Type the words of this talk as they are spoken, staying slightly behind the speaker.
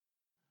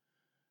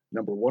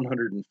Number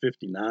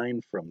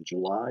 159 from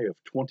July of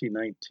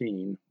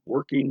 2019,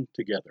 Working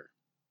Together.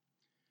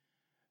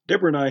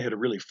 Deborah and I had a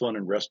really fun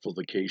and restful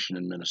vacation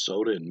in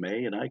Minnesota in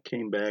May, and I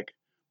came back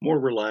more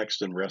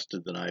relaxed and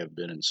rested than I have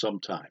been in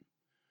some time.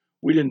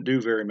 We didn't do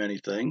very many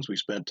things. We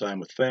spent time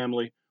with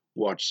family,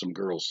 watched some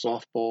girls'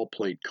 softball,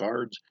 played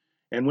cards,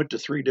 and went to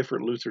three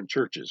different Lutheran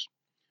churches.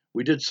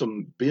 We did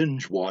some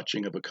binge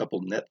watching of a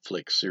couple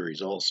Netflix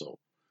series also.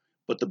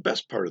 But the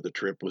best part of the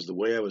trip was the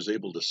way I was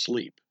able to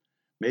sleep.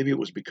 Maybe it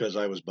was because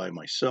I was by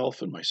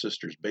myself in my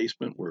sister's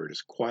basement where it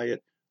is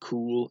quiet,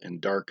 cool,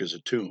 and dark as a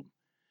tomb.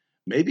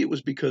 Maybe it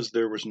was because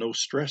there was no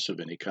stress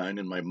of any kind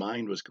and my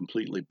mind was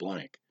completely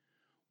blank.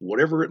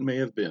 Whatever it may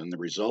have been, the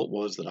result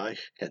was that I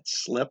had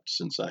slept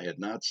since I had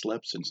not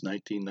slept since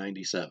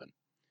 1997.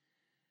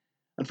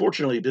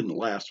 Unfortunately, it didn't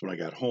last when I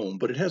got home,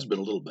 but it has been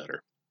a little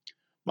better.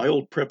 My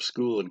old prep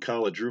school and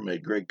college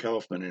roommate, Greg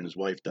Kaufman, and his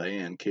wife,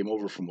 Diane, came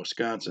over from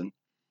Wisconsin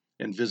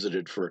and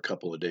visited for a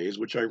couple of days,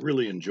 which I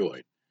really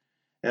enjoyed.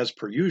 As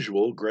per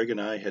usual, Greg and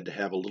I had to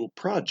have a little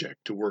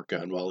project to work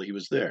on while he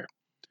was there.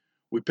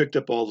 We picked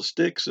up all the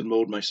sticks and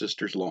mowed my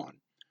sister's lawn.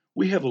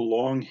 We have a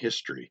long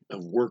history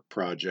of work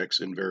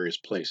projects in various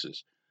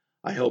places.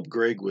 I helped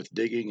Greg with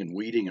digging and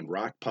weeding and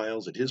rock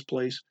piles at his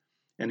place,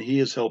 and he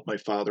has helped my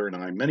father and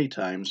I many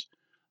times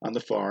on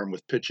the farm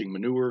with pitching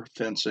manure,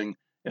 fencing,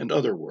 and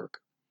other work.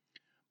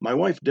 My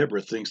wife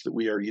Deborah thinks that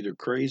we are either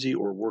crazy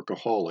or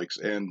workaholics,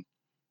 and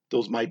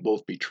those might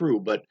both be true,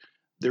 but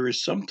there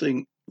is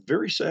something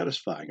very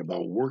satisfying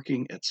about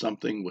working at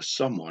something with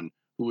someone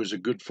who is a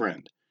good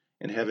friend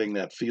and having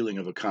that feeling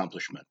of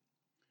accomplishment.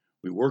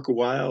 We work a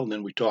while and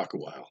then we talk a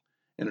while,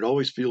 and it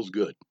always feels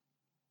good.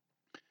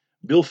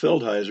 Bill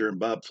Feldheiser and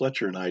Bob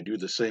Fletcher and I do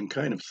the same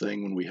kind of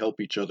thing when we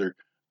help each other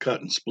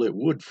cut and split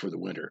wood for the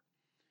winter.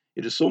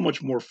 It is so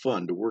much more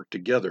fun to work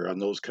together on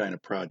those kind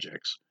of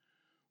projects.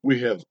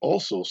 We have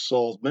also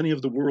solved many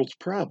of the world's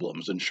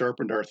problems and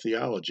sharpened our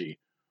theology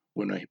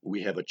when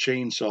we have a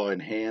chainsaw in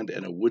hand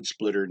and a wood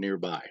splitter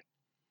nearby.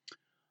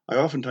 I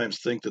oftentimes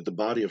think that the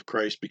body of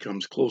Christ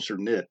becomes closer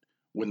knit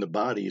when the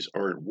bodies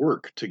are at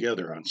work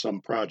together on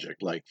some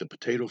project, like the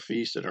potato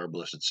feast at Our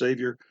Blessed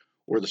Savior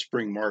or the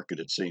spring market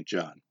at St.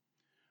 John.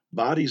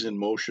 Bodies in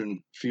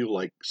motion feel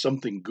like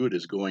something good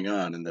is going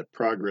on and that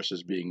progress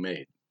is being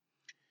made.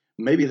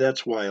 Maybe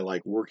that's why I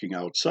like working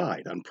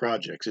outside on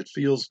projects. It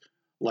feels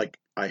like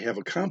I have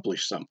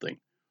accomplished something.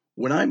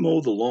 When I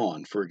mow the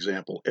lawn, for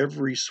example,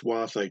 every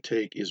swath I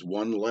take is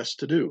one less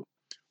to do.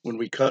 When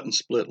we cut and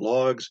split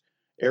logs,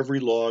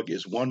 every log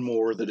is one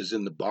more that is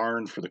in the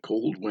barn for the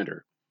cold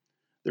winter.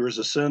 There is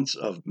a sense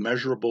of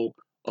measurable,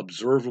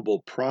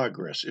 observable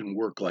progress in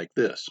work like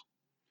this.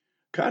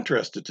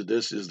 Contrasted to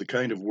this is the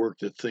kind of work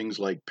that things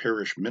like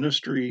parish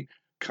ministry,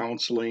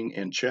 counseling,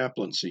 and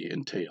chaplaincy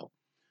entail.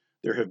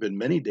 There have been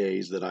many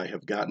days that I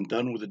have gotten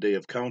done with a day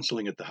of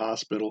counseling at the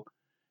hospital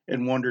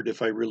and wondered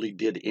if I really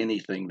did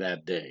anything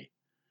that day.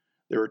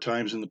 There are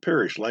times in the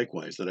parish,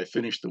 likewise, that I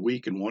finish the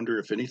week and wonder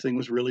if anything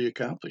was really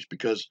accomplished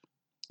because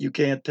you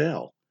can't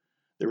tell.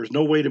 There is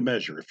no way to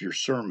measure if your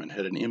sermon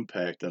had an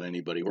impact on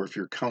anybody or if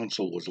your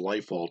counsel was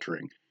life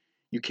altering.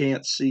 You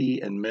can't see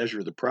and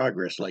measure the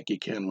progress like you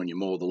can when you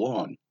mow the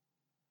lawn.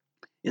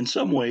 In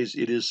some ways,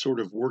 it is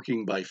sort of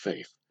working by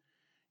faith.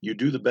 You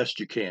do the best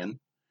you can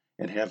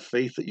and have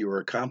faith that you are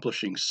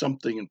accomplishing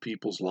something in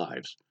people's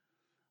lives.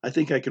 I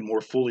think I can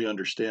more fully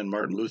understand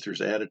Martin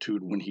Luther's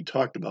attitude when he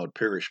talked about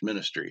parish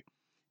ministry.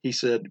 He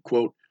said,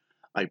 quote,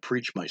 I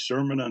preach my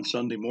sermon on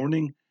Sunday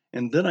morning,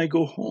 and then I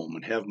go home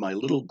and have my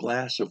little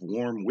glass of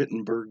warm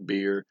Wittenberg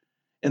beer,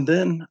 and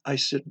then I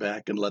sit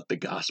back and let the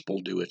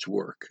gospel do its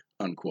work,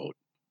 unquote.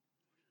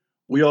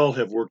 We all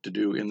have work to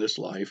do in this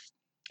life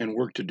and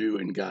work to do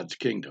in God's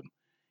kingdom.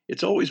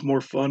 It's always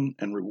more fun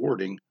and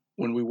rewarding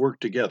when we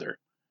work together,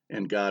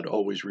 and God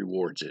always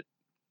rewards it.